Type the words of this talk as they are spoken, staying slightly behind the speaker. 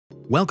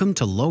Welcome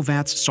to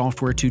Lovat's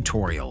software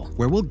tutorial,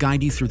 where we'll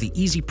guide you through the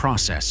easy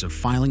process of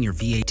filing your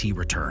VAT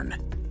return.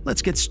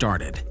 Let's get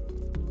started.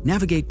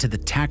 Navigate to the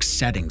Tax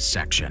Settings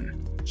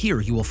section.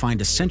 Here you will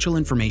find essential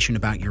information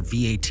about your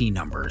VAT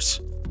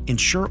numbers.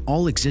 Ensure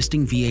all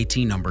existing VAT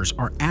numbers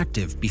are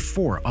active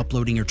before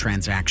uploading your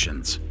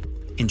transactions.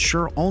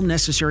 Ensure all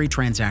necessary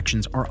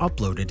transactions are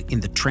uploaded in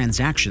the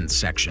Transactions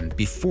section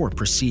before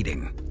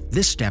proceeding.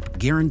 This step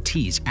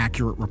guarantees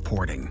accurate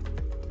reporting.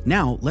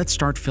 Now, let's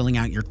start filling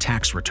out your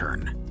tax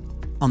return.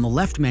 On the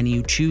left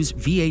menu, choose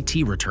VAT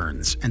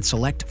Returns and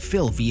select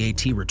Fill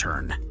VAT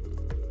Return.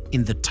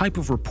 In the Type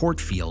of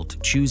Report field,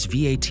 choose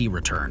VAT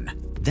Return.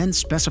 Then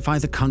specify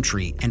the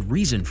country and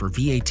reason for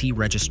VAT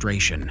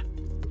registration.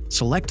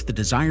 Select the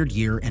desired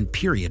year and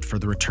period for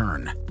the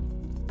return.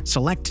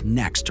 Select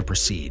Next to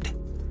proceed.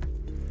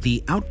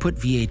 The Output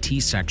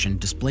VAT section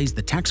displays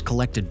the tax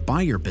collected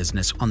by your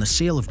business on the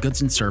sale of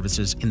goods and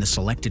services in the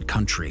selected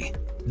country.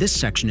 This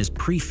section is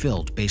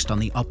pre-filled based on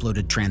the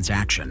uploaded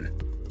transaction.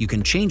 You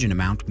can change an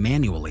amount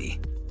manually.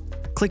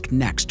 Click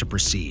Next to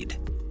proceed.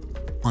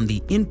 On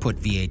the Input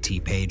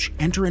VAT page,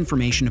 enter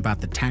information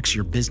about the tax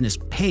your business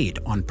paid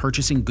on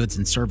purchasing goods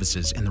and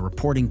services in the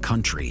reporting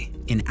country,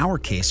 in our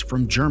case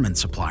from German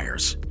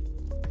suppliers.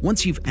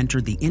 Once you've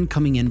entered the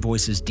incoming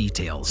invoices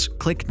details,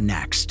 click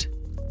Next.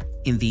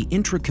 In the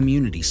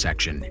Intra-Community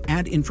section,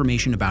 add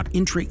information about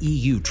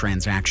IntraEU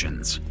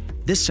Transactions.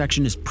 This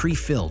section is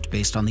pre-filled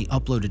based on the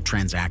uploaded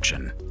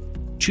transaction.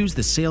 Choose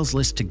the sales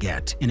list to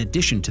get in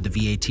addition to the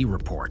VAT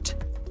report.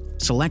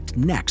 Select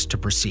Next to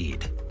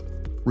proceed.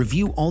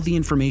 Review all the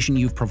information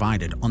you've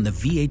provided on the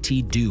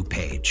VAT Due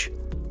page.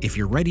 If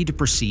you're ready to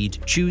proceed,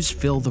 choose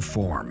Fill the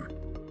form.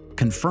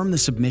 Confirm the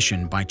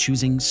submission by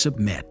choosing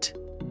Submit.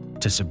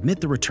 To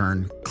submit the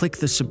return, click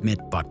the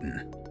Submit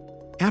button.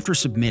 After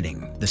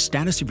submitting, the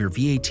status of your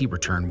VAT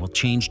return will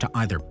change to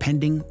either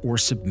Pending or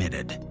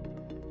Submitted.